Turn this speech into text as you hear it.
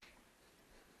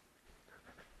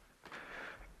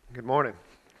Good morning.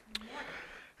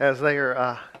 As they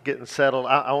are getting settled,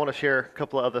 I want to share a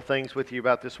couple of other things with you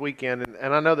about this weekend.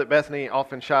 And I know that Bethany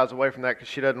often shies away from that because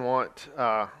she doesn't want,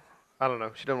 I don't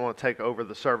know, she doesn't want to take over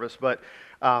the service. But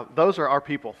those are our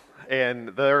people. And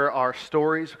there are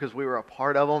stories because we were a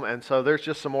part of them. And so there's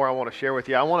just some more I want to share with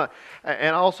you. And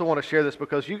I also want to share this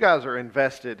because you guys are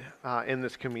invested in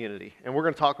this community. And we're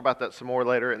going to talk about that some more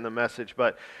later in the message.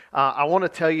 But I want to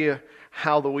tell you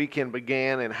how the weekend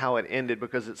began and how it ended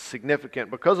because it's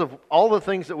significant because of all the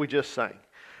things that we just sang.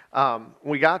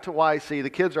 We got to YC. The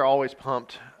kids are always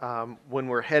pumped when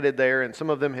we're headed there, and some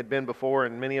of them had been before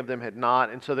and many of them had not.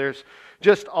 And so there's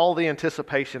just all the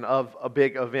anticipation of a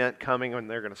big event coming, and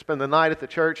they're going to spend the night at the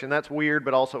church, and that's weird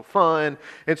but also fun.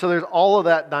 And so there's all of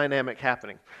that dynamic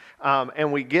happening.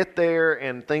 And we get there,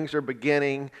 and things are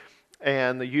beginning.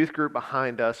 And the youth group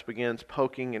behind us begins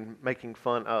poking and making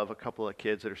fun of a couple of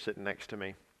kids that are sitting next to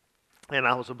me. And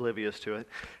I was oblivious to it,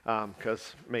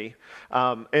 because me.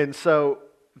 And so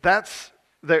that's,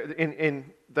 and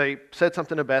they said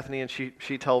something to Bethany, and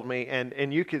she told me,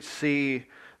 and you could see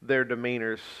their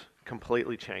demeanors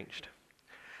completely changed.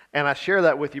 And I share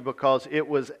that with you because it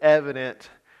was evident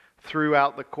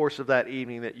throughout the course of that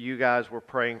evening that you guys were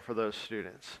praying for those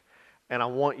students. And I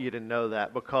want you to know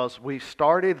that because we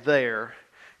started there,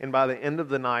 and by the end of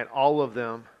the night, all of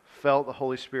them felt the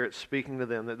Holy Spirit speaking to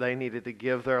them that they needed to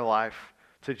give their life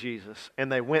to Jesus. And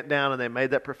they went down and they made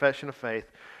that profession of faith.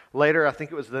 Later, I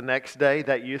think it was the next day,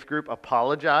 that youth group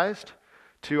apologized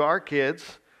to our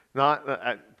kids, not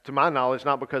to my knowledge,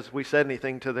 not because we said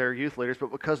anything to their youth leaders,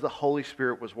 but because the Holy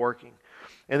Spirit was working.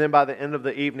 And then by the end of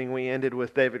the evening, we ended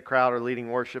with David Crowder leading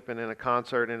worship and in a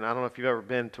concert. And I don't know if you've ever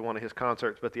been to one of his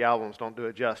concerts, but the albums don't do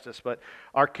it justice. But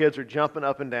our kids are jumping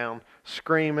up and down,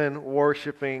 screaming,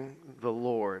 worshiping the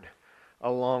Lord,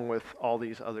 along with all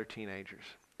these other teenagers.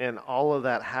 And all of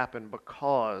that happened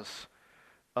because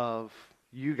of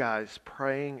you guys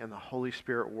praying and the Holy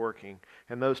Spirit working.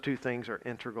 And those two things are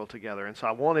integral together. And so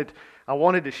I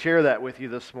wanted to share that with you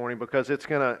this morning because it's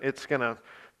gonna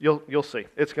You'll see.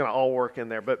 It's going to all work in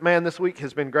there. But man, this week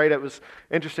has been great. It was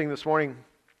interesting this morning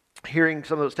hearing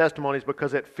some of those testimonies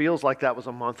because it feels like that was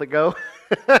a month ago.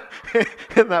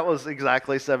 And that was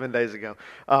exactly 7 days ago.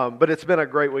 But it's been a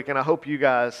great week, and I hope you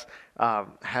guys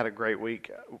had a great week.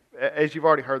 As you've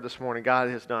already heard this morning, God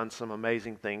has done some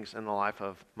amazing things in the life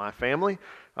of my family,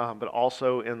 but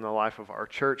also in the life of our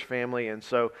church family. And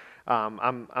so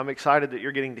I'm excited that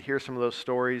you're getting to hear some of those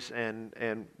stories,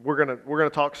 and we're gonna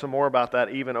talk some more about that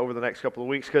even over the next couple of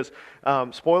weeks. Because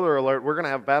spoiler alert, we're gonna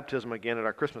have baptism again at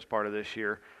our Christmas party this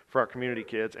year for our community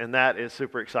kids, and that is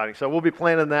super exciting. So we'll be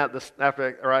planning that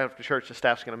right after church. The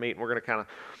staff's gonna meet, and we're gonna kind of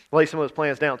lay some of those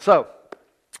plans down. So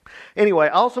anyway,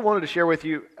 I also wanted to share with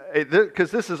you because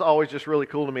this is always just really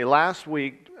cool to me. Last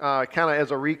week, kind of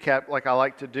as a recap, like I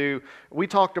like to do, we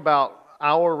talked about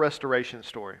our restoration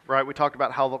story, right? We talked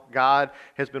about how God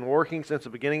has been working since the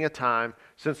beginning of time,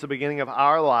 since the beginning of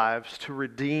our lives to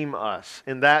redeem us.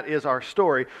 And that is our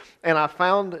story. And I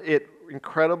found it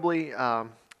incredibly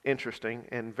interesting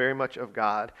and very much of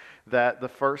God that the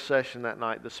first session that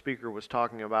night, the speaker was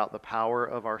talking about the power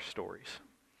of our stories.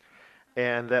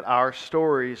 And that our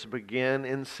stories begin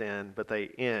in sin, but they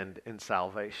end in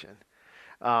salvation.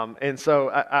 And so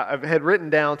I had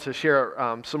written down to share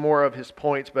some more of his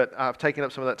points, but I've taken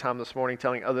up some of that time this morning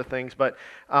telling other things. But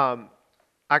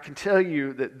I can tell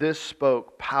you that this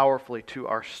spoke powerfully to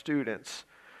our students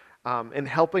in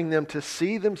helping them to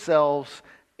see themselves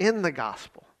in the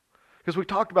gospel. Because we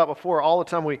talked about before, all the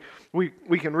time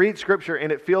we can read Scripture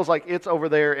and it feels like it's over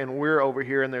there and we're over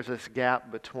here and there's this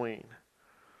gap between.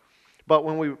 But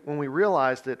when we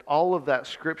realize that all of that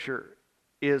Scripture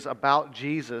is about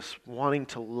Jesus wanting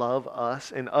to love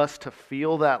us and us to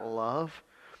feel that love,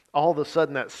 all of a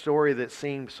sudden that story that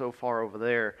seemed so far over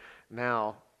there,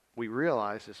 now we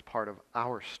realize is part of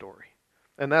our story.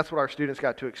 And that's what our students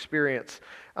got to experience.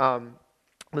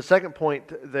 The second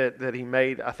point that he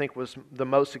made, I think, was the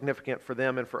most significant for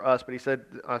them and for us. But he said,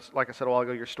 like I said a while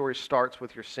ago, your story starts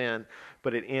with your sin,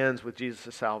 but it ends with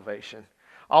Jesus' salvation.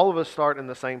 All of us start in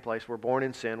the same place. We're born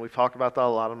in sin. We've talked about that a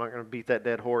lot. I'm not going to beat that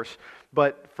dead horse.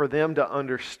 But for them to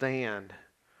understand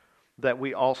that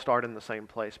we all start in the same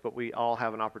place, but we all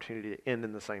have an opportunity to end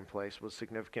in the same place was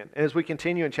significant. And as we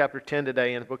continue in chapter 10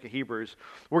 today in the book of Hebrews,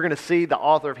 we're going to see the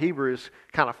author of Hebrews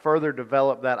kind of further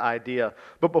develop that idea.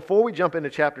 But before we jump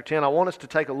into chapter 10, I want us to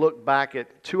take a look back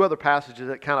at two other passages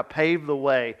that kind of pave the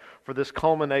way for this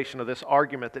culmination of this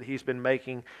argument that he's been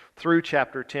making through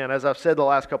chapter 10. As I've said the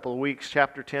last couple of weeks,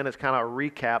 chapter 10 is kind of a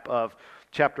recap of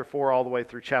chapter 4 all the way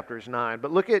through chapters 9.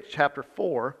 But look at chapter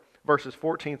 4, verses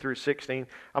 14 through 16.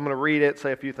 I'm going to read it,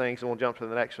 say a few things, and we'll jump to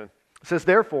the next one. It says,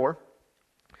 "Therefore,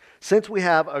 since we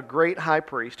have a great high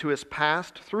priest who has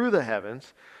passed through the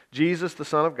heavens, Jesus, the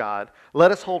Son of God,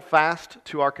 let us hold fast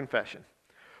to our confession.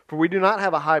 For we do not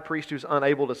have a high priest who is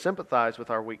unable to sympathize with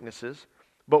our weaknesses,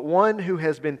 but one who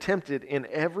has been tempted in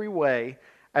every way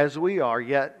as we are,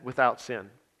 yet without sin.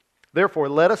 Therefore,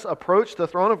 let us approach the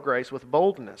throne of grace with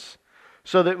boldness,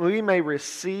 so that we may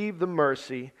receive the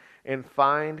mercy and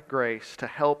find grace to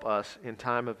help us in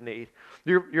time of need."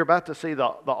 You're about to see the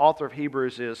author of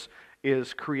Hebrews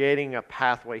is creating a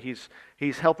pathway.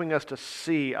 He's helping us to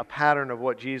see a pattern of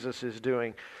what Jesus is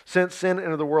doing. Since sin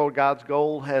entered the world, God's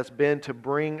goal has been to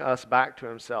bring us back to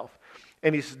himself.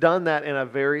 And he's done that in a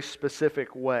very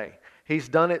specific way. He's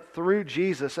done it through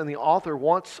Jesus, and the author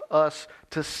wants us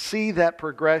to see that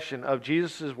progression of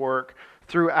Jesus' work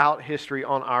throughout history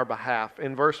on our behalf.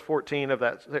 In verse 14 of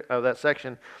that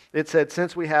section, it said,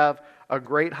 "Since we have a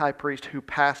great high priest who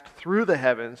passed through the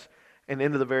heavens and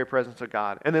into the very presence of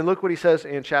God." And then look what he says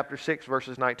in chapter 6,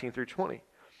 verses 19 through 20.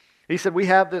 He said, "We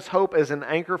have this hope as an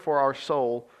anchor for our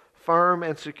soul, firm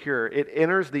and secure. It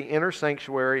enters the inner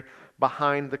sanctuary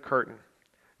behind the curtain.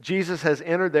 Jesus has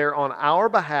entered there on our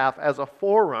behalf as a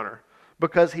forerunner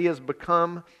because he has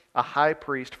become a high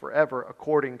priest forever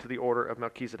according to the order of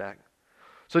Melchizedek."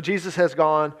 So Jesus has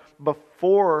gone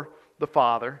before the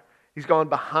Father. He's gone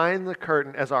behind the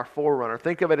curtain as our forerunner.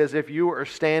 Think of it as if you are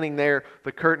standing there,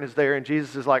 the curtain is there, and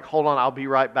Jesus is like, "Hold on, I'll be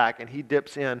right back." And he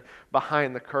dips in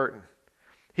behind the curtain.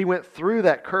 He went through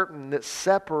that curtain that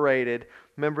separated,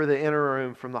 remember, the inner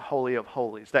room from the Holy of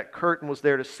Holies. That curtain was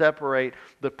there to separate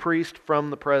the priest from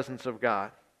the presence of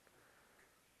God.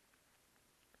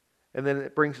 And then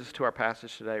it brings us to our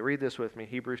passage today. Read this with me,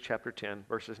 Hebrews chapter 10,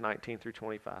 verses 19 through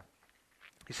 25.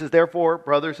 He says, "Therefore,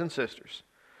 brothers and sisters,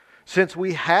 since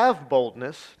we have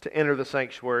boldness to enter the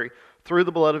sanctuary through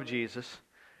the blood of Jesus,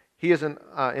 he has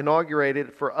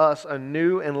inaugurated for us a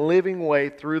new and living way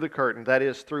through the curtain, that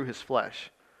is, through his flesh.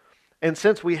 And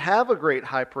since we have a great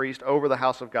high priest over the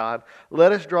house of God,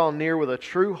 let us draw near with a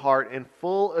true heart and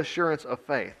full assurance of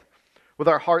faith, with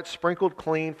our hearts sprinkled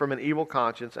clean from an evil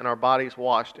conscience and our bodies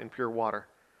washed in pure water.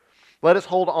 Let us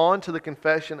hold on to the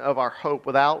confession of our hope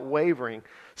without wavering,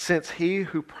 since he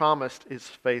who promised is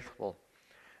faithful.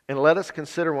 And let us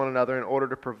consider one another in order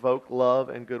to provoke love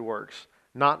and good works,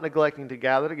 not neglecting to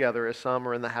gather together as some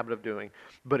are in the habit of doing,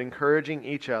 but encouraging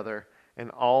each other, and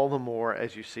all the more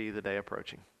as you see the day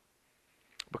approaching."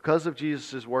 Because of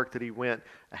Jesus' work that he went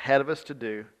ahead of us to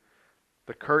do,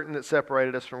 the curtain that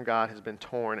separated us from God has been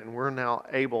torn, and we're now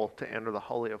able to enter the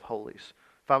Holy of Holies.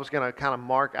 If I was going to kind of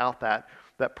mark out that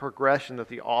progression that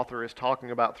the author is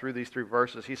talking about through these three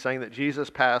verses, he's saying that Jesus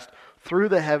passed through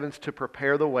the heavens to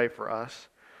prepare the way for us.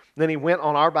 Then he went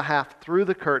on our behalf through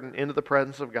the curtain into the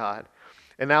presence of God.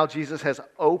 And now Jesus has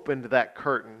opened that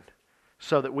curtain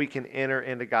so that we can enter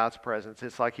into God's presence.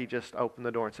 It's like he just opened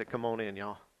the door and said, "Come on in,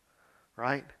 y'all."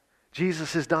 Right?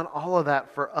 Jesus has done all of that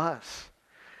for us.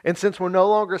 And since we're no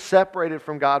longer separated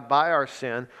from God by our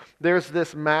sin, there's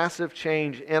this massive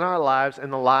change in our lives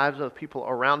and the lives of people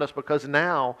around us, because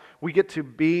now we get to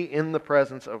be in the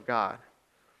presence of God.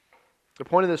 The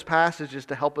point of this passage is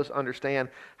to help us understand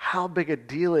how big a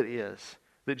deal it is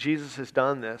that Jesus has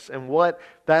done this and what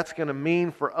that's going to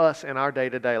mean for us in our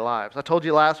day-to-day lives. I told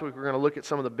you last week we're going to look at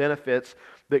some of the benefits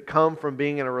that come from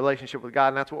being in a relationship with God,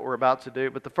 and that's what we're about to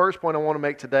do. But the first point I want to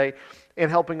make today in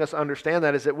helping us understand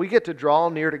that is that we get to draw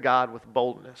near to God with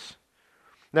boldness.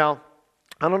 Now,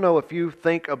 I don't know if you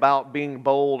think about being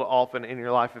bold often in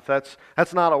your life. If that's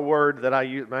not a word that I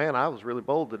use. Man, I was really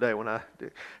bold today when I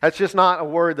did. That's just not a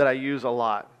word that I use a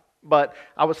lot. But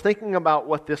I was thinking about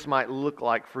what this might look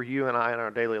like for you and I in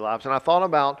our daily lives. And I thought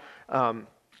about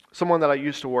someone that I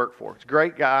used to work for. He's a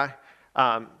great guy,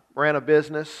 ran a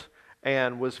business,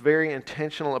 and was very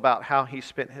intentional about how he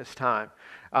spent his time.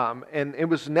 And it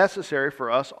was necessary for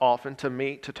us often to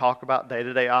meet to talk about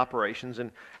day-to-day operations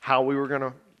and how we were going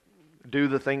to do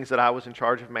the things that I was in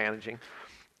charge of managing.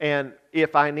 And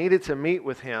if I needed to meet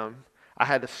with him, I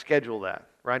had to schedule that.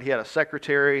 Right? He had a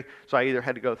secretary, so I either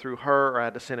had to go through her or I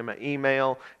had to send him an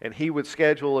email, and he would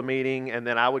schedule a meeting, and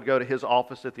then I would go to his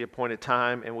office at the appointed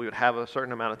time, and we would have a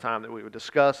certain amount of time that we would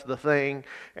discuss the thing,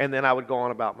 and then I would go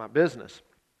on about my business.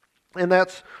 And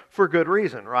that's for good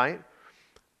reason, right?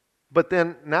 But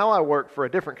then now I work for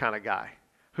a different kind of guy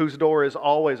whose door is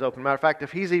always open. Matter of fact,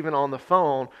 if he's even on the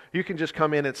phone, you can just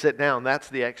come in and sit down. That's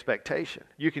the expectation.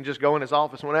 You can just go in his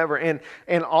office whenever. And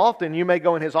often you may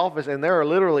go in his office and there are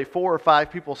literally 4 or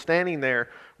 5 people standing there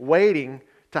waiting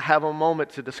to have a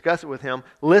moment to discuss it with him,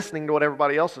 listening to what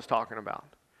everybody else is talking about.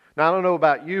 Now, I don't know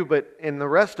about you, but in the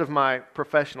rest of my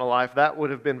professional life, that would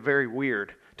have been very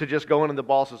weird to just go into the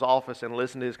boss's office and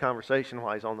listen to his conversation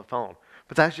while he's on the phone.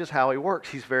 But that's just how he works.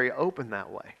 He's very open that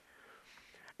way.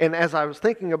 And as I was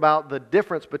thinking about the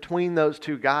difference between those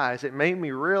two guys, it made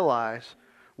me realize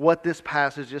what this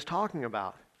passage is talking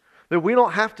about. That we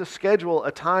don't have to schedule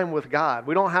a time with God.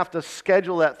 We don't have to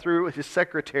schedule that through his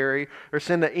secretary or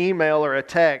send an email or a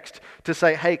text to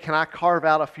say, hey, can I carve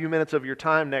out a few minutes of your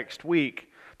time next week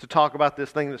to talk about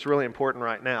this thing that's really important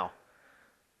right now?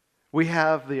 We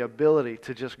have the ability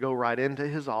to just go right into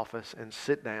his office and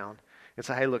sit down and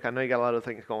say, hey, look, I know you got a lot of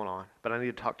things going on, but I need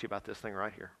to talk to you about this thing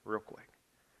right here real quick.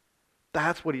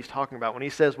 That's what he's talking about when he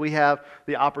says we have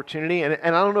the opportunity. And I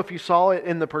don't know if you saw it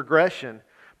in the progression,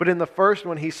 but in the first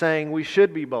one, he's saying we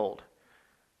should be bold.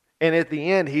 And at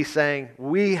the end, he's saying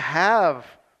we have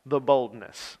the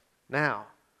boldness now.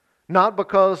 Not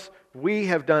because we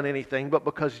have done anything, but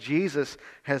because Jesus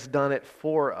has done it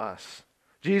for us.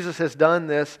 Jesus has done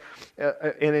this,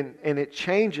 and it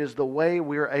changes the way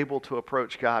we're able to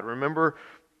approach God. Remember,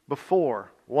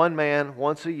 before, one man,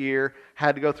 once a year,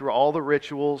 had to go through all the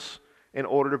rituals in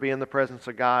order to be in the presence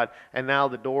of God, and now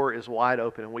the door is wide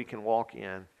open and we can walk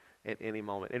in at any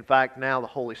moment. In fact, now the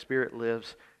Holy Spirit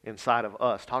lives inside of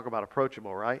us. Talk about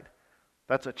approachable, right?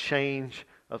 That's a change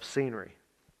of scenery.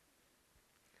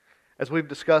 As we've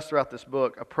discussed throughout this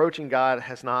book, approaching God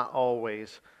has not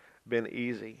always been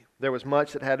easy. There was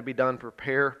much that had to be done to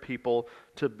prepare people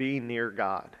to be near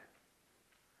God.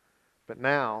 But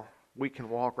now we can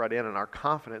walk right in, and our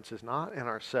confidence is not in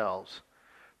ourselves,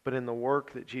 but in the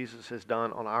work that Jesus has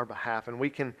done on our behalf. And we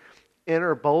can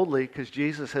enter boldly because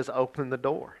Jesus has opened the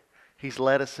door. He's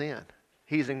let us in.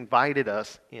 He's invited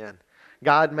us in.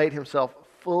 God made himself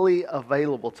fully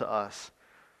available to us.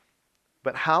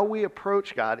 But how we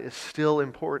approach God is still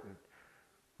important,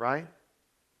 right?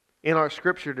 In our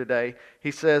scripture today, he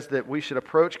says that we should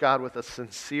approach God with a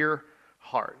sincere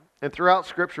heart. And throughout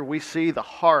scripture, we see the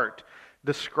heart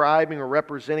describing or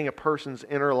representing a person's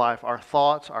inner life. Our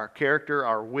thoughts, our character,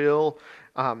 our will,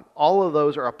 all of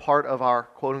those are a part of our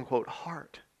quote-unquote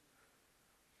heart.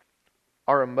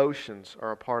 Our emotions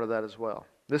are a part of that as well.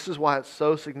 This is why it's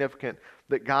so significant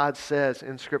that God says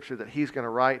in Scripture that he's going to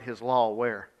write his law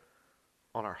where?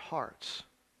 On our hearts.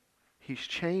 He's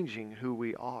changing who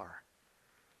we are.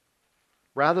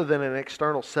 Rather than an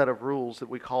external set of rules that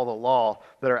we call the law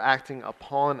that are acting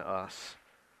upon us,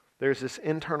 there's this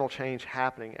internal change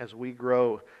happening as we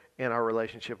grow in our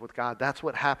relationship with God. That's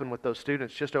what happened with those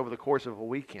students just over the course of a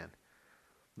weekend.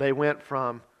 They went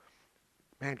from,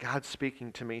 man, God's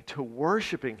speaking to me, to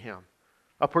worshiping him.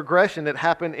 A progression that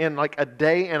happened in like a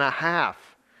day and a half.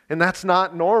 And that's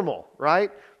not normal,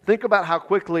 right? Think about how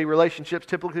quickly relationships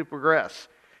typically progress.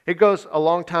 It goes a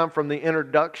long time from the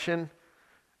introduction,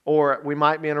 or we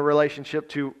might be in a relationship,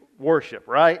 to worship,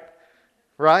 right?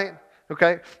 Right?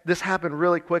 Okay? This happened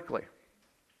really quickly.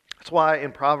 That's why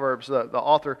in Proverbs, the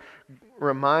author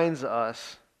reminds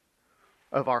us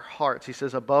of our hearts. He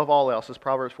says, above all else, is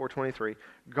Proverbs 4:23,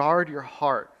 guard your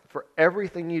heart, for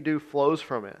everything you do flows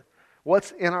from it.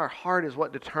 What's in our heart is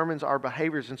what determines our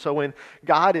behaviors. And so when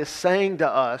God is saying to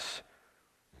us,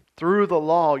 through the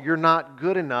law, you're not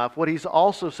good enough, what he's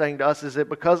also saying to us is that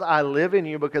because I live in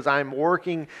you, because I'm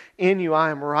working in you, I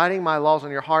am writing my laws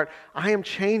on your heart, I am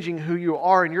changing who you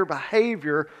are, and your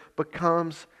behavior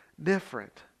becomes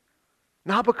different.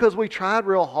 Not because we tried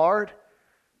real hard,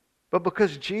 but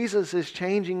because Jesus is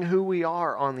changing who we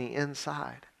are on the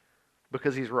inside.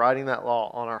 Because he's writing that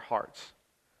law on our hearts.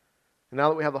 And now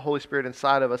that we have the Holy Spirit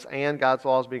inside of us and God's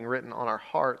laws being written on our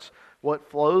hearts, what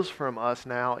flows from us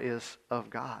now is of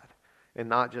God and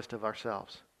not just of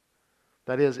ourselves.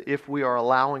 That is, if we are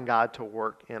allowing God to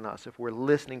work in us, if we're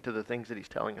listening to the things that he's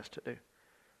telling us to do.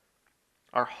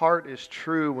 Our heart is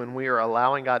true when we are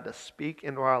allowing God to speak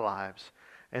into our lives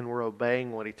and we're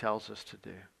obeying what he tells us to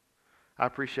do. I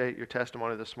appreciate your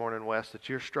testimony this morning, Wes, that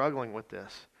you're struggling with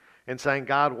this and saying,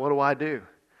 God, what do I do?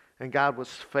 And God was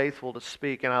faithful to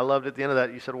speak. And I loved at the end of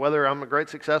that, you said, whether I'm a great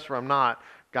success or I'm not,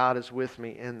 God is with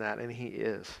me in that, and he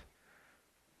is.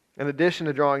 In addition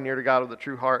to drawing near to God with a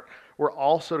true heart, we're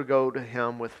also to go to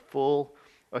him with full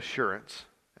assurance.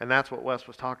 And that's what Wes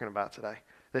was talking about today,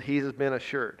 that he has been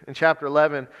assured. In chapter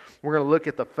 11, we're going to look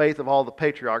at the faith of all the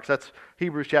patriarchs. That's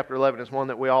Hebrews chapter 11 is one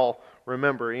that we all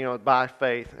remember, by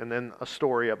faith, and then a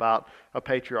story about a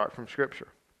patriarch from Scripture.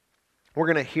 We're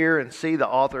going to hear and see the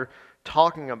author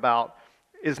talking about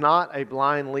is not a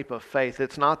blind leap of faith.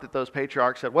 It's not that those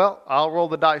patriarchs said, well, I'll roll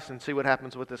the dice and see what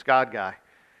happens with this God guy.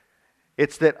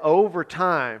 It's that over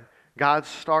time, God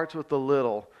starts with the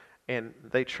little and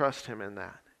they trust him in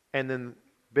that. And then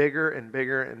bigger and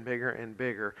bigger and bigger and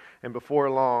bigger. And before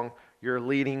long, you're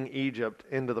leading Egypt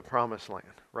into the promised land,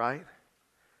 right?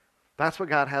 That's what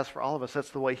God has for all of us. That's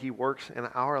the way He works in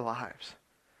our lives.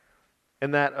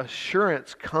 And that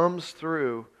assurance comes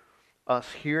through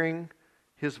us hearing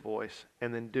His voice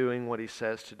and then doing what He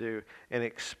says to do and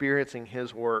experiencing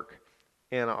His work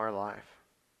in our life.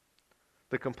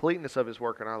 The completeness of His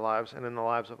work in our lives and in the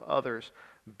lives of others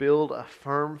build a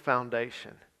firm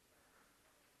foundation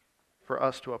for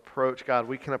us to approach God.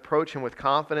 We can approach Him with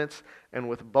confidence and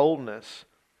with boldness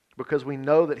because we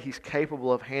know that He's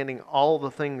capable of handling all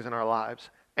the things in our lives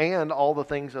and all the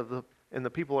things in the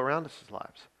people around us'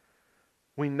 lives.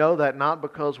 We know that not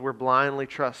because we're blindly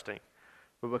trusting,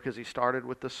 but because He started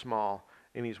with the small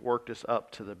and He's worked us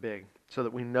up to the big so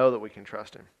that we know that we can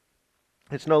trust Him.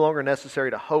 It's no longer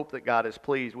necessary to hope that God is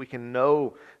pleased. We can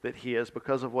know that He is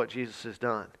because of what Jesus has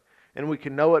done. And we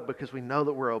can know it because we know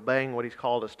that we're obeying what He's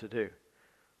called us to do.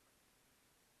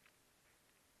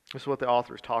 This is what the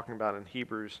author is talking about in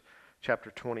Hebrews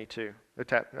chapter 10,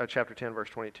 verse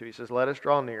 22. He says, "Let us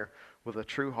draw near with a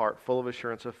true heart, full of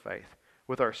assurance of faith,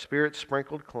 with our spirits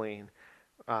sprinkled clean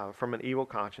from an evil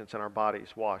conscience and our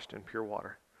bodies washed in pure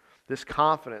water." This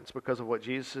confidence, because of what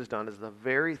Jesus has done, is the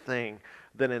very thing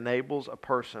that enables a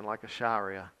person like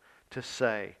Ashariah to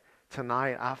say,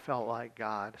 "Tonight I felt like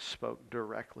God spoke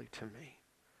directly to me."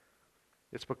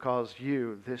 It's because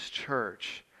you, this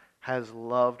church, has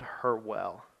loved her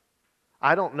well.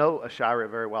 I don't know Ashariah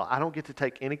very well. I don't get to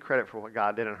take any credit for what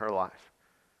God did in her life.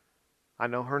 I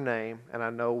know her name, and I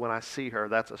know when I see her,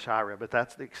 that's Ashariah, but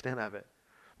that's the extent of it.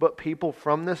 But people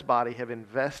from this body have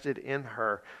invested in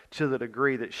her to the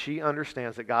degree that she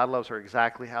understands that God loves her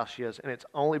exactly how she is. And it's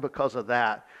only because of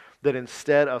that that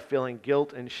instead of feeling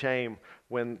guilt and shame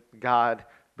when God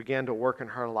began to work in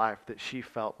her life, that she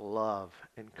felt love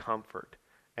and comfort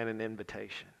and an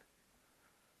invitation.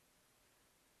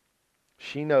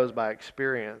 She knows by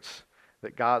experience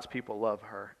that God's people love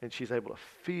her, and she's able to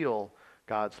feel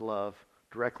God's love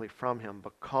directly from Him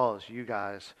because you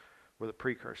guys were the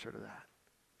precursor to that.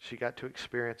 She got to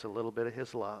experience a little bit of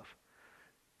His love.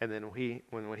 And then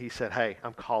when He said, "Hey,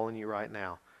 I'm calling you right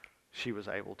now," she was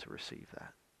able to receive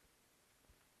that.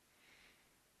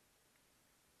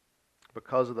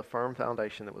 Because of the firm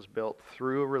foundation that was built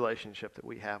through a relationship that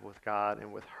we have with God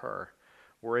and with her,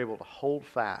 we're able to hold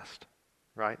fast,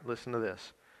 right? Listen to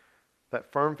this.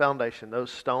 That firm foundation, those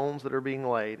stones that are being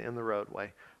laid in the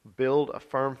roadway, build a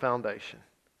firm foundation.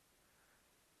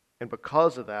 And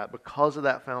because of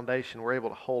that foundation, we're able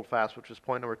to hold fast, which is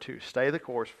point number 2. Stay the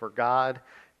course, for God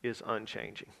is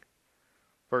unchanging.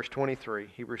 Verse 23,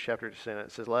 Hebrews chapter 10,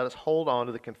 it says, "Let us hold on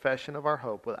to the confession of our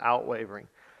hope without wavering,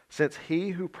 since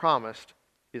He who promised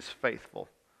is faithful."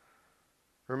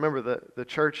 Remember, the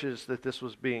churches that this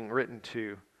was being written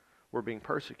to were being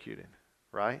persecuted,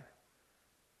 right?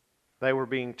 They were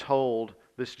being told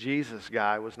this Jesus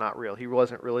guy was not real. He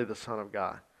wasn't really the Son of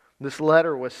God. This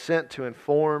letter was sent to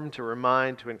inform, to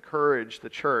remind, to encourage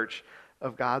the church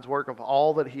of God's work, of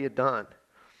all that He had done.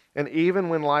 And even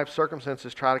when life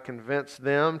circumstances try to convince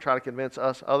them, try to convince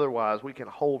us otherwise, we can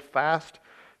hold fast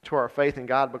to our faith in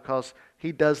God because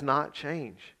He does not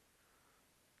change.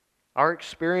 Our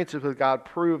experiences with God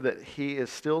prove that He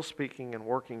is still speaking and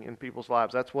working in people's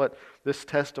lives. That's what this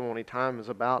testimony time is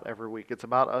about every week. It's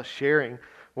about us sharing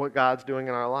what God's doing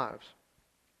in our lives.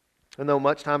 And though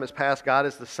much time has passed, God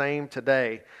is the same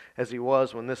today as He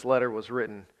was when this letter was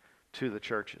written to the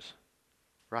churches.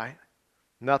 Right?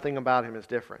 Nothing about Him is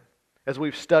different. As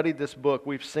we've studied this book,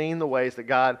 we've seen the ways that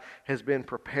God has been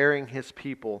preparing His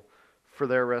people for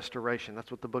their restoration.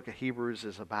 That's what the book of Hebrews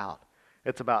is about.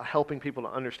 It's about helping people to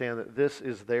understand that this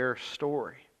is their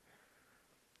story.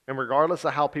 And regardless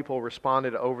of how people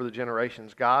responded over the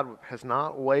generations, God has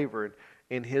not wavered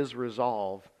in His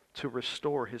resolve to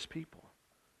restore His people.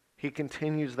 He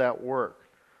continues that work.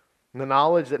 And the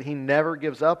knowledge that He never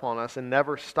gives up on us and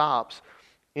never stops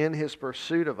in His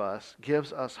pursuit of us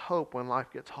gives us hope when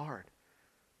life gets hard.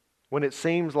 When it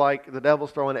seems like the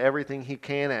devil's throwing everything he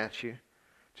can at you,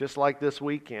 just like this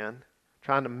weekend,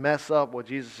 trying to mess up what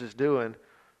Jesus is doing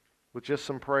with just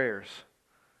some prayers.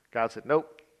 God said,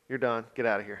 "Nope, you're done. Get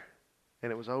out of here."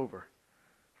 And it was over.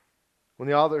 When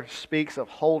the author speaks of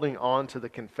holding on to the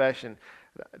confession,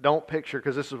 don't picture,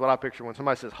 because this is what I picture when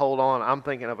somebody says hold on, I'm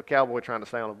thinking of a cowboy trying to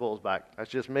stay on a bull's back. That's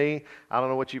just me. I don't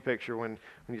know what you picture when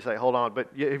you say hold on. But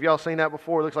have y'all seen that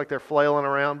before? It looks like they're flailing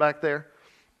around back there.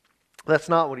 That's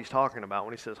not what he's talking about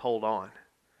when he says hold on.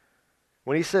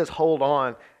 When he says hold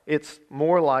on, it's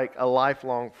more like a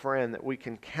lifelong friend that we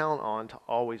can count on to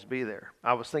always be there.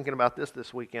 I was thinking about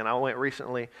this weekend. I went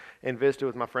recently and visited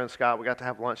with my friend Scott. We got to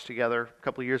have lunch together a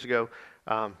couple of years ago.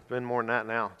 It's been more than that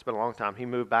now. It's been a long time. He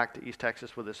moved back to East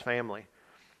Texas with his family.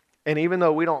 And even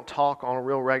though we don't talk on a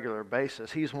real regular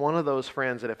basis, he's one of those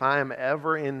friends that if I am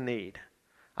ever in need,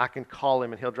 I can call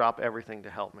him and he'll drop everything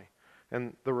to help me.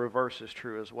 And the reverse is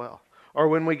true as well. Or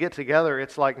when we get together,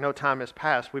 it's like no time has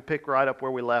passed. We pick right up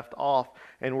where we left off,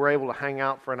 and we're able to hang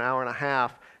out for an hour and a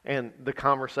half, and the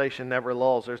conversation never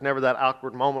lulls. There's never that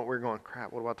awkward moment where you're going,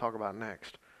 crap, what do I talk about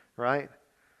next? Right?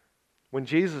 When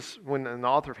the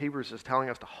author of Hebrews is telling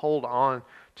us to hold on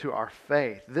to our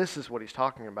faith, this is what he's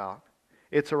talking about.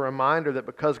 It's a reminder that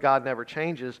because God never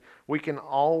changes, we can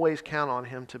always count on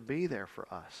him to be there for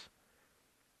us.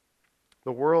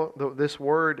 This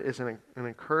word is an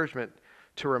encouragement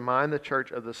to remind the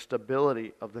church of the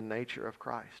stability of the nature of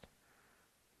Christ.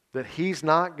 That he's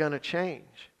not going to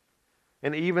change.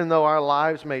 And even though our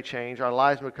lives may change, our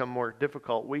lives become more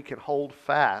difficult, we can hold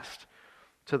fast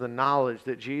to the knowledge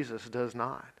that Jesus does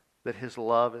not. That his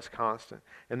love is constant.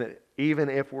 And that even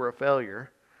if we're a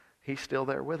failure, he's still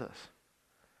there with us.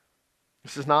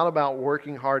 This is not about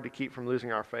working hard to keep from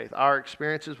losing our faith. Our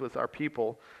experiences with our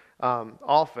people,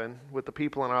 often with the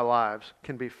people in our lives,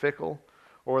 can be fickle,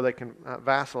 or they can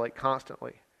vacillate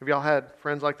constantly. Have y'all had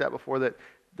friends like that before, that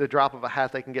the drop of a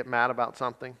hat they can get mad about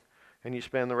something, and you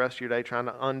spend the rest of your day trying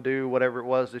to undo whatever it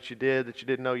was that you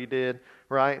didn't know you did,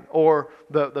 right? Or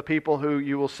the people who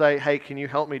you will say, hey, can you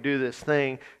help me do this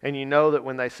thing? And you know that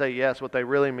when they say yes, what they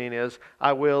really mean is,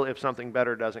 I will if something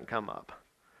better doesn't come up,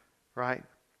 right?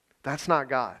 That's not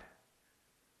God.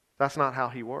 That's not how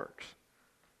he works,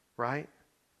 right?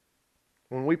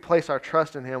 When we place our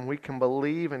trust in him, we can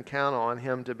believe and count on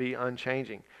him to be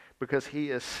unchanging because he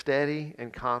is steady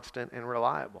and constant and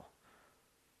reliable.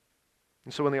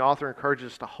 And so when the author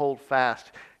encourages us to hold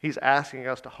fast, he's asking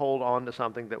us to hold on to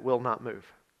something that will not move,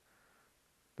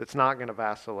 that's not going to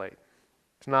vacillate,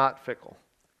 it's not fickle.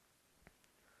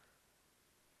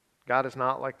 God is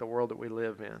not like the world that we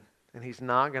live in, and he's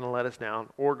not going to let us down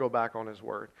or go back on his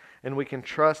word. And we can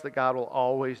trust that God will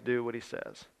always do what he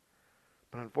says.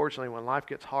 But unfortunately, when life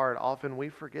gets hard, often we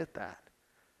forget that.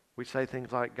 We say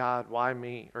things like, God, why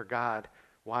me? Or God,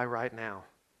 why right now?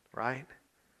 Right?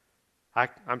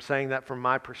 I'm saying that from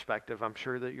my perspective. I'm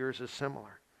sure that yours is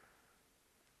similar.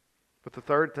 But the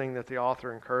third thing that the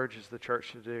author encourages the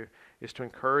church to do is to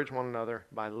encourage one another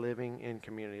by living in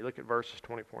community. Look at verses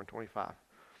 24 and 25.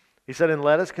 He said, and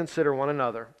let us consider one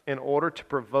another in order to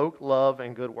provoke love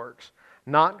and good works,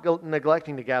 not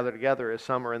neglecting to gather together as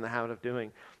some are in the habit of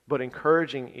doing, but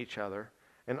encouraging each other,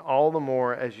 and all the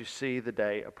more as you see the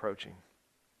day approaching.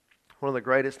 One of the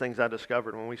greatest things I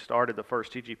discovered when we started the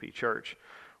first TGP church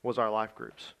was our life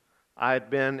groups. I had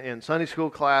been in Sunday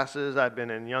school classes, I'd been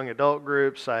in young adult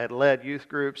groups, I had led youth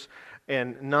groups,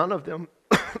 and none of them,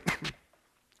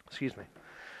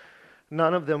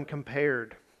 none of them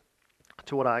compared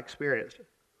to what I experienced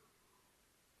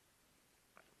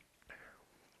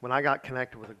when I got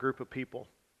connected with a group of people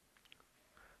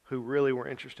who really were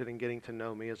interested in getting to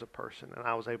know me as a person, and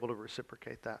I was able to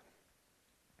reciprocate that.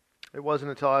 It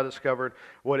wasn't until I discovered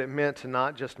what it meant to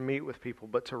not just meet with people,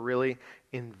 but to really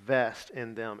invest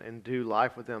in them and do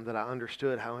life with them that I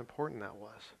understood how important that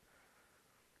was.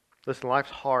 Listen,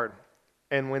 life's hard,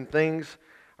 and when things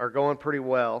are going pretty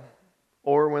well,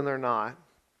 or when they're not,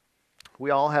 we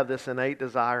all have this innate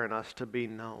desire in us to be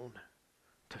known,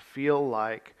 to feel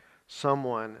like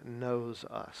someone knows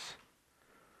us.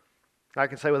 I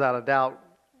can say without a doubt,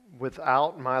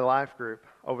 without my life group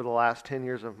over the last 10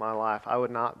 years of my life, I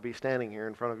would not be standing here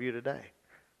in front of you today,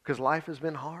 because life has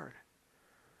been hard.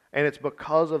 And it's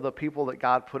because of the people that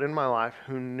God put in my life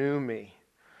who knew me,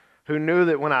 who knew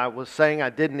that when I was saying I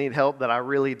didn't need help, that I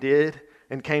really did,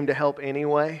 and came to help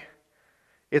anyway.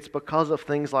 It's because of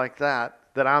things like that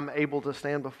that I'm able to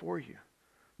stand before you,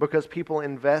 because people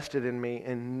invested in me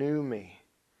and knew me.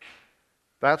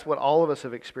 That's what all of us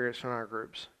have experienced in our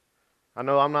groups. I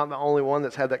know I'm not the only one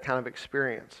that's had that kind of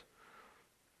experience.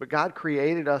 But God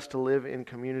created us to live in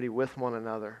community with one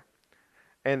another.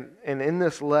 And in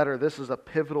this letter, this is a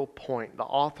pivotal point. The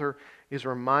author is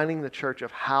reminding the church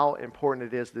of how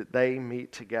important it is that they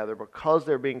meet together. Because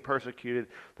they're being persecuted,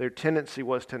 their tendency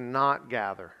was to not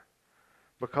gather,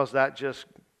 because that just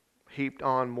heaped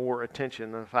on more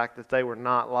attention than the fact that they were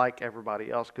not like everybody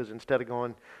else, because instead of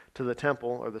going to the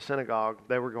temple or the synagogue,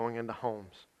 they were going into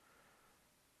homes.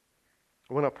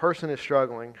 When a person is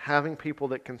struggling, having people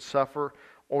that can suffer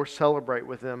or celebrate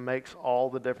with them makes all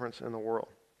the difference in the world.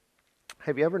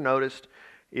 Have you ever noticed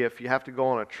if you have to go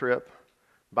on a trip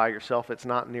by yourself, it's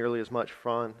not nearly as much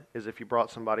fun as if you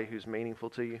brought somebody who's meaningful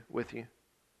to you with you.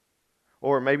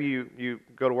 Or maybe you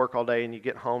go to work all day and you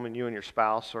get home and you and your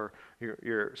spouse or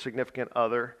your significant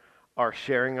other are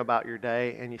sharing about your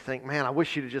day and you think, man, I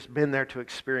wish you'd have just been there to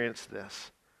experience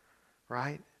this,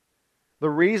 right? The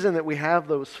reason that we have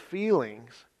those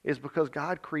feelings is because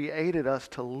God created us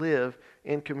to live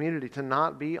in community, to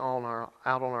not be out on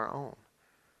our own.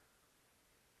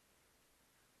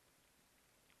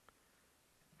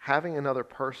 Having another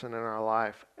person in our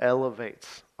life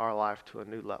elevates our life to a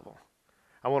new level.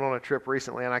 I went on a trip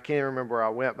recently, and I can't remember where I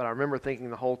went, but I remember thinking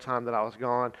the whole time that I was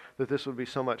gone that this would be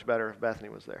so much better if Bethany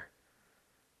was there.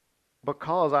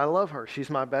 Because I love her. She's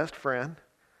my best friend,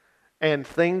 and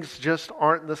things just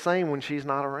aren't the same when she's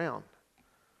not around.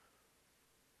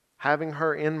 Having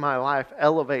her in my life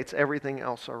elevates everything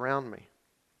else around me.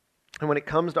 And when it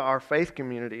comes to our faith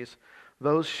communities,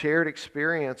 those shared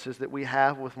experiences that we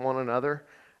have with one another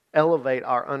elevate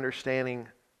our understanding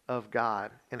of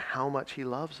God and how much He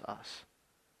loves us.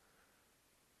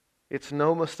 It's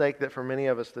no mistake that for many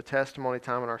of us, the testimony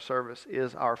time in our service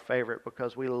is our favorite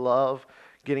because we love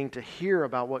getting to hear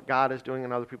about what God is doing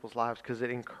in other people's lives because it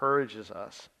encourages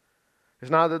us.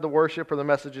 It's not that the worship or the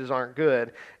messages aren't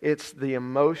good. It's the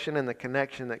emotion and the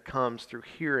connection that comes through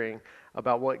hearing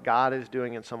about what God is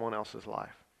doing in someone else's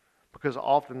life. Because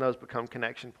often those become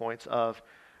connection points of,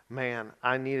 man,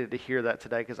 I needed to hear that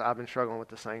today because I've been struggling with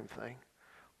the same thing.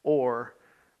 Or,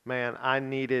 man, I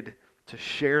needed to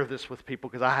share this with people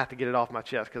because I have to get it off my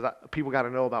chest because people got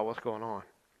to know about what's going on.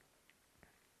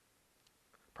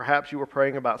 Perhaps you were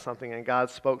praying about something and God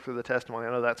spoke through the testimony.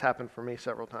 I know that's happened for me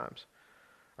several times.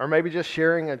 Or maybe just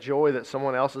sharing a joy that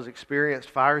someone else has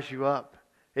experienced fires you up.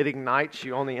 It ignites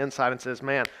you on the inside and says,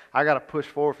 man, I got to push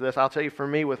forward for this. I'll tell you, for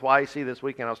me with YEC this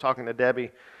weekend, I was talking to Debbie,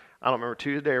 I don't remember,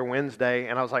 Tuesday or Wednesday,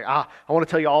 and I was like, I want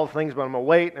to tell you all the things, but I'm going to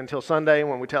wait until Sunday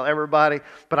when we tell everybody.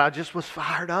 But I just was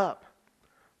fired up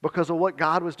because of what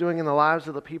God was doing in the lives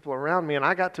of the people around me, and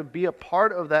I got to be a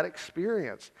part of that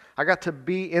experience. I got to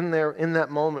be in there in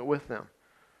that moment with them.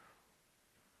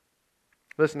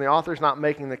 Listen, the author's not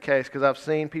making the case because I've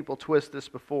seen people twist this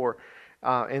before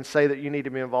and say that you need to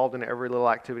be involved in every little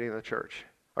activity in the church.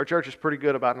 Our church is pretty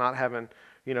good about not having,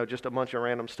 just a bunch of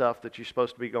random stuff that you're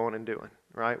supposed to be going and doing,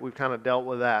 right? We've kind of dealt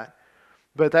with that.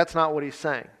 But that's not what he's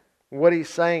saying. What he's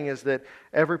saying is that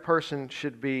every person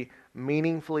should be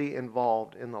meaningfully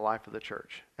involved in the life of the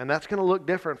church. And that's going to look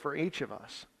different for each of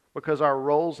us because our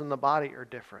roles in the body are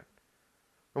different.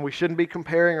 And we shouldn't be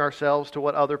comparing ourselves to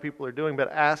what other people are doing,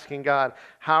 but asking God,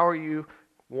 how are you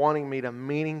wanting me to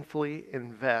meaningfully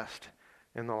invest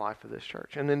in the life of this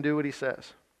church? And then do what he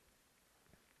says.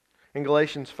 In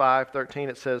Galatians 5:13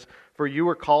 it says, "For you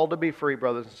are called to be free,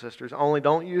 brothers and sisters. Only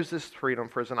don't use this freedom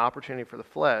as an opportunity for the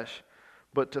flesh,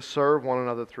 but to serve one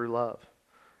another through love."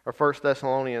 Or 1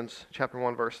 Thessalonians chapter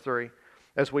 1, verse 3,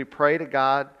 "As we pray to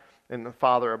God and the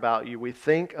Father about you, we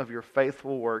think of your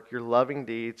faithful work, your loving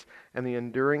deeds, and the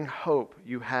enduring hope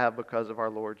you have because of our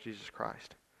Lord Jesus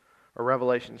Christ." Or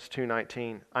Revelations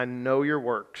 2:19, "I know your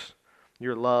works,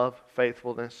 your love,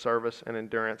 faithfulness, service, and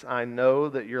endurance. I know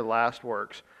that your last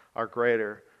works are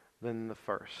greater than the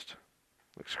first."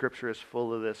 Look, Scripture is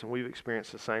full of this, and we've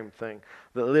experienced the same thing.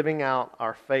 That living out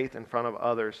our faith in front of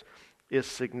others is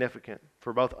significant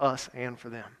for both us and for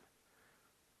them.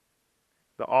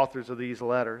 The authors of these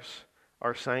letters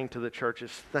are saying to the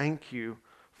churches, thank you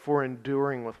for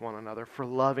enduring with one another, for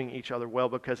loving each other well,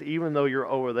 because even though you're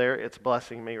over there, it's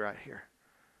blessing me right here.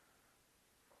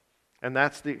 And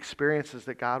that's the experiences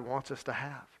that God wants us to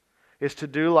have, is to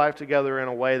do life together in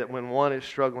a way that when one is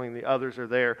struggling, the others are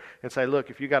there and say, look,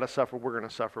 if you got to suffer, we're going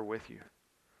to suffer with you.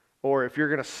 Or if you're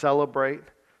going to celebrate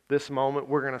this moment,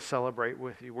 we're going to celebrate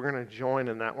with you. We're going to join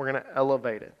in that. We're going to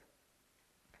elevate it.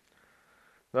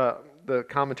 The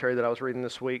commentary that I was reading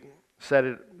this week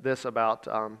said this about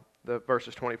the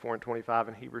verses 24 and 25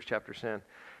 in Hebrews chapter 10.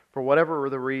 For whatever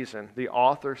the reason, the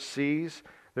author sees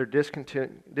their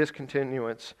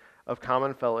discontinuance of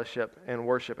common fellowship and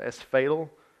worship as fatal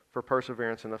for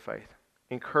perseverance in the faith.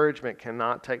 Encouragement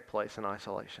cannot take place in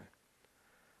isolation.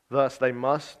 Thus,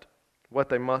 what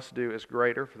they must do is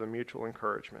greater for the mutual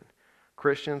encouragement.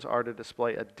 Christians are to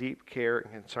display a deep care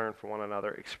and concern for one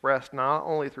another, expressed not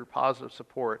only through positive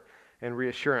support and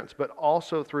reassurance, but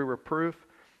also through reproof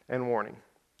and warning.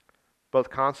 Both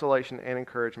consolation and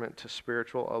encouragement to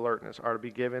spiritual alertness are to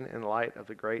be given in light of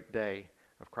the great day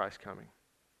of Christ's coming.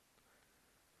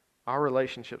 Our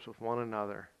relationships with one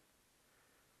another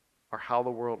are how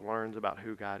the world learns about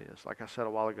who God is. Like I said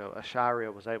a while ago,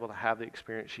 Asharia was able to have the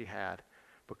experience she had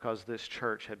because this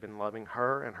church had been loving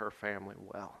her and her family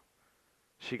well.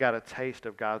 She got a taste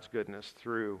of God's goodness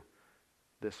through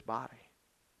this body.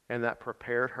 And that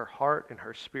prepared her heart and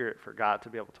her spirit for God to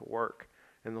be able to work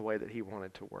in the way that he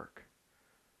wanted to work.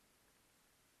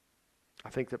 I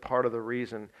think that part of the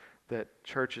reason that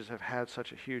churches have had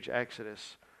such a huge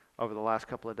exodus over the last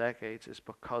couple of decades is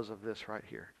because of this right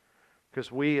here.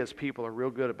 Because we as people are real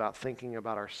good about thinking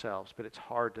about ourselves, but it's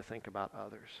hard to think about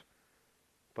others.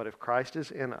 But if Christ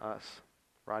is in us,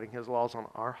 writing his laws on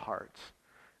our hearts,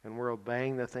 and we're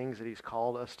obeying the things that he's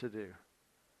called us to do,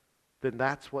 then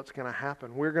that's what's going to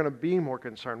happen. We're going to be more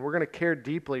concerned. We're going to care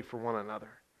deeply for one another.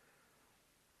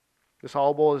 This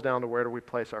all boils down to, where do we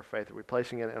place our faith? Are we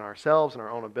placing it in ourselves and our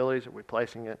own abilities? Are we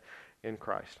placing it in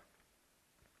Christ?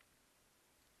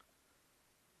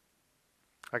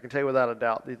 I can tell you without a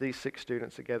doubt that these 6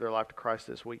 students that gave their life to Christ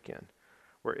this weekend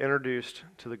were introduced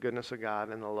to the goodness of God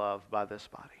and the love by this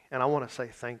body. And I want to say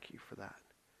thank you for that.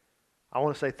 I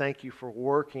want to say thank you for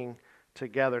working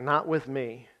together, not with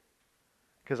me,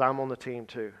 because I'm on the team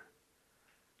too.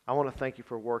 I want to thank you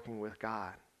for working with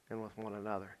God and with one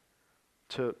another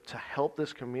to help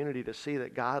this community to see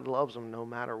that God loves them no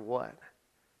matter what.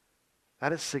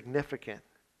 That is significant.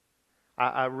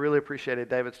 I really appreciated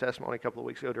David's testimony a couple of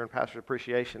weeks ago during Pastor's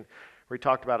Appreciation, where he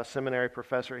talked about a seminary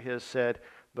professor of his said,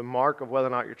 the mark of whether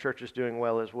or not your church is doing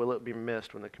well is, will it be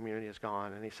missed when the community is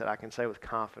gone? And he said, I can say with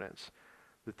confidence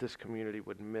that this community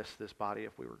would miss this body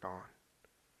if we were gone.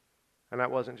 And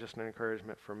that wasn't just an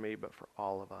encouragement for me, but for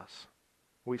all of us.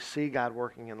 We see God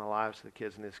working in the lives of the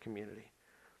kids in this community.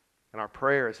 And our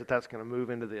prayer is that that's going to move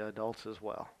into the adults as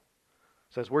well.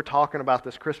 So as we're talking about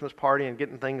this Christmas party and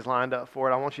getting things lined up for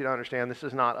it, I want you to understand this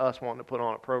is not us wanting to put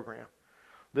on a program.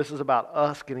 This is about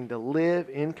us getting to live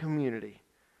in community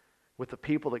with the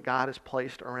people that God has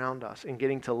placed around us and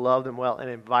getting to love them well and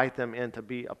invite them in to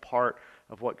be a part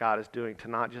of what God is doing, to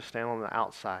not just stand on the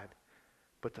outside,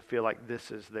 but to feel like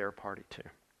this is their party too.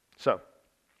 So,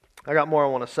 I got more I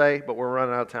want to say, but we're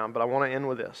running out of time. But I want to end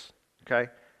with this,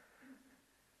 okay?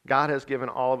 God has given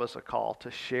all of us a call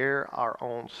to share our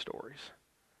own stories.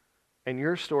 And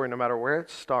your story, no matter where it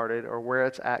started or where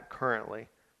it's at currently,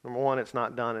 number one, it's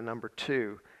not done. And number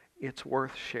two, it's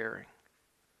worth sharing.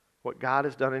 What God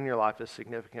has done in your life is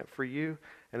significant for you,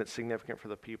 and it's significant for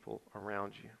the people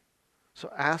around you.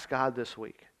 So ask God this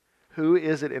week, who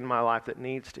is it in my life that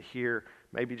needs to hear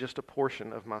maybe just a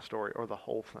portion of my story or the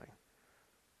whole thing?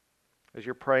 As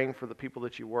you're praying for the people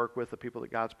that you work with, the people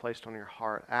that God's placed on your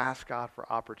heart, ask God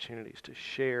for opportunities to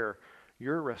share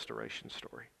your restoration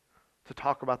story, to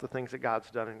talk about the things that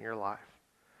God's done in your life.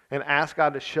 And ask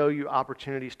God to show you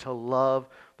opportunities to love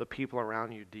the people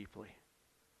around you deeply,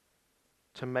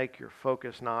 to make your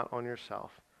focus not on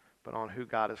yourself, but on who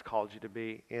God has called you to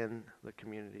be in the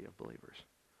community of believers.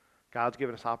 God's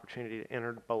given us opportunity to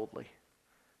enter boldly,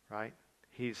 right?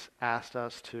 He's asked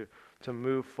us to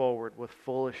move forward with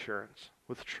full assurance,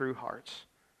 with true hearts.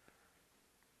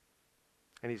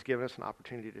 And he's given us an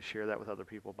opportunity to share that with other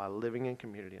people by living in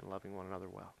community and loving one another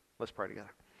well. Let's pray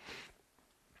together.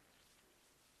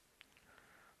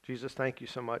 Jesus, thank you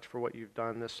so much for what you've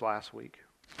done this last week.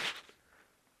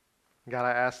 God,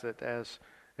 I ask that as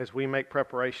we make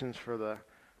preparations for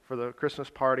the Christmas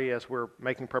party, as we're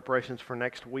making preparations for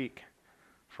next week,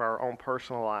 for our own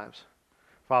personal lives,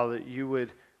 Father, that you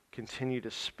would continue to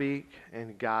speak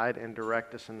and guide and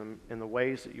direct us in the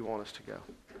ways that you want us to go.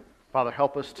 Father,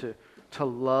 help us to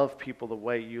love people the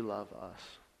way you love us.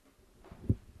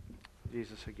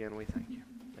 Jesus, again, we thank you.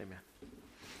 Amen.